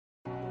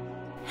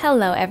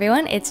Hello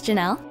everyone, it's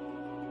Janelle,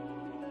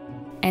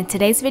 and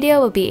today's video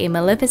will be a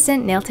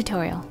Maleficent nail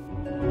tutorial.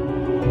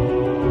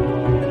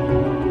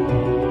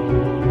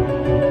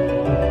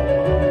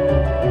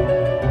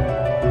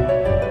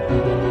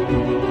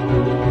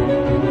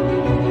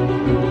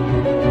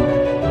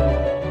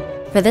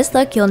 For this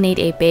look, you'll need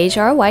a beige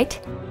or a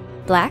white,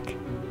 black,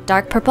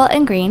 dark purple,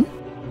 and green.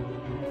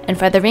 And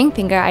for the ring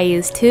finger, I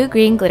used 2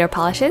 green glitter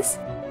polishes,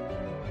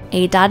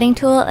 a dotting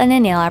tool and a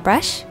nail art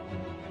brush,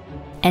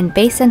 and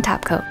base and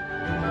top coat.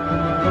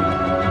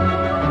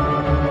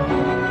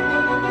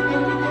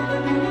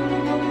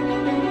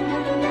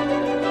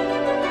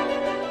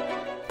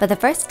 For the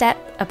first step,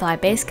 apply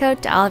base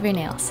coat to all of your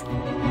nails.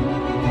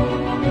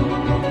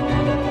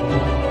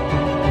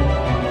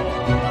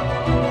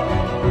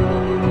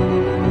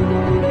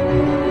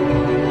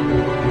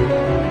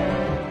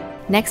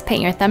 Next,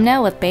 paint your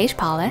thumbnail with beige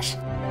polish.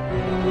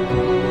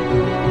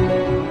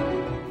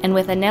 And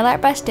with a nail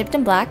art brush dipped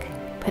in black,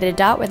 put a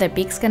dot where the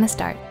beak's gonna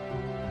start.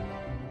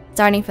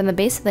 Starting from the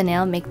base of the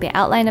nail, make the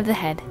outline of the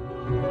head.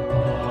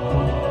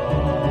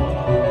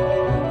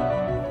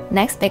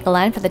 Next, make a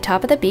line for the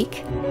top of the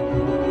beak.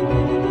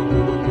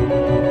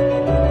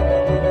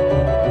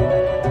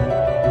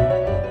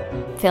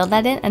 Fill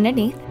that in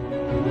underneath.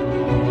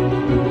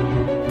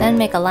 Then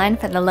make a line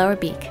for the lower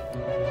beak.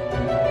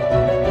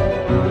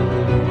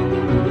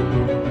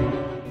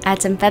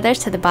 Add some feathers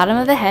to the bottom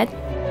of the head.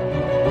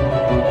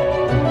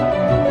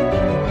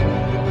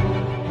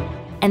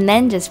 And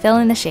then just fill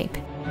in the shape.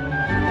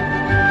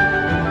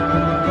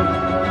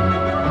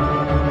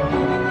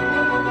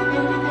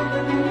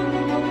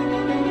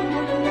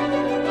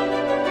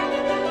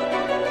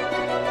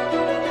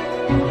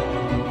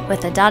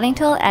 With a dotting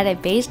tool, add a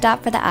beige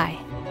dot for the eye.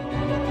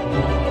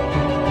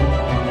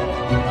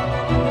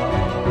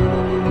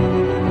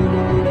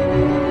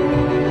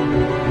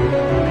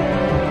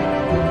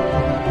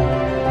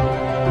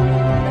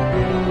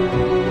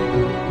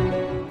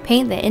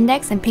 Paint the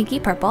index and pinky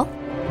purple.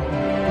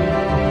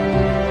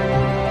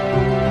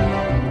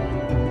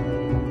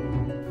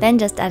 Then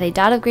just add a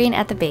dot of green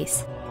at the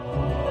base.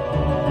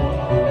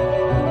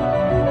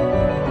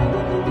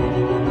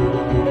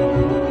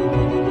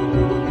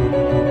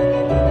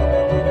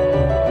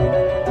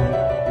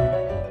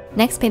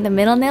 Next, paint the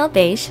middle nail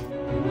beige.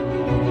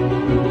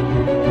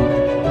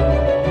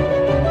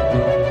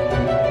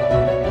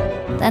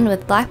 Then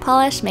with black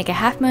polish, make a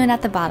half moon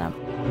at the bottom.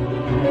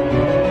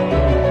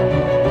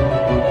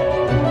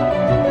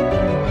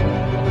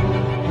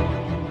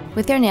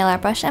 With your nail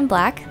art brush and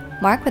black,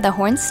 mark where the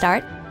horns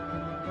start,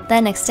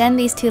 then extend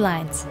these 2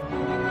 lines.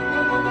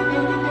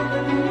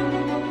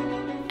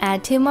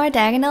 Add 2 more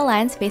diagonal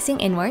lines facing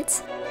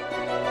inwards,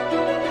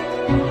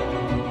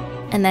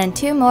 and then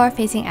 2 more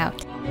facing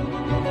out.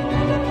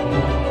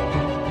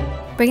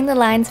 Bring the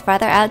lines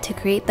farther out to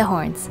create the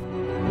horns.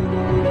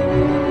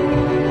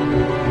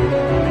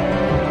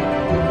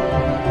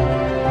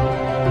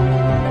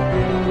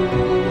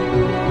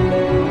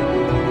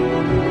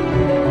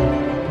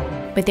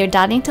 With your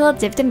dotting tool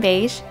dipped in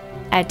beige,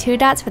 add 2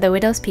 dots for the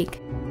widow's peak.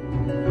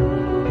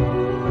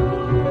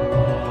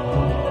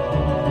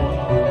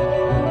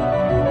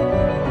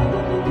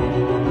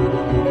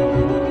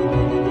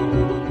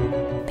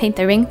 Paint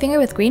the ring finger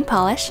with green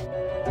polish.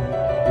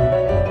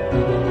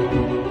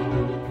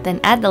 Then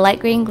add the light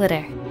green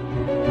glitter.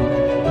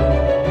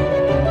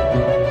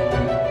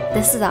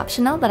 This is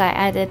optional, but I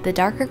added the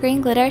darker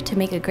green glitter to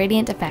make a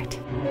gradient effect.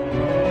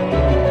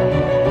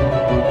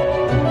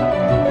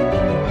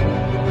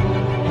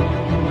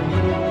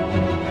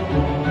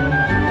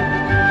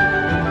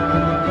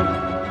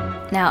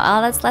 Now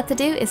all that's left to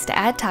do is to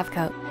add top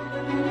coat.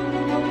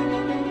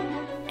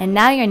 And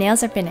now your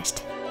nails are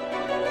finished.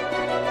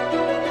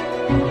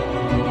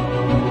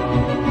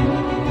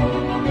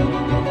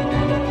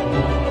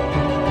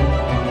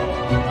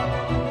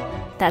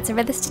 That's it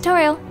for this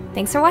tutorial.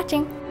 Thanks for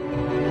watching.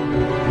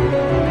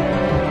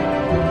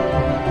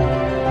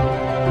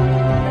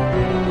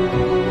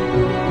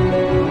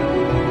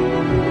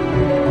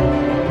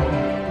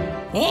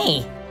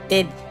 Hey,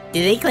 did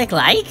they click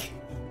like?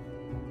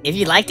 If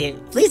you liked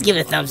it, please give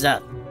it a thumbs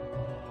up.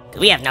 'Cause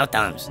we have no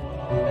thumbs.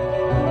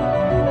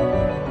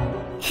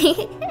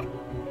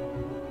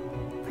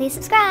 Please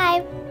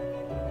subscribe.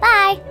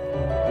 Bye.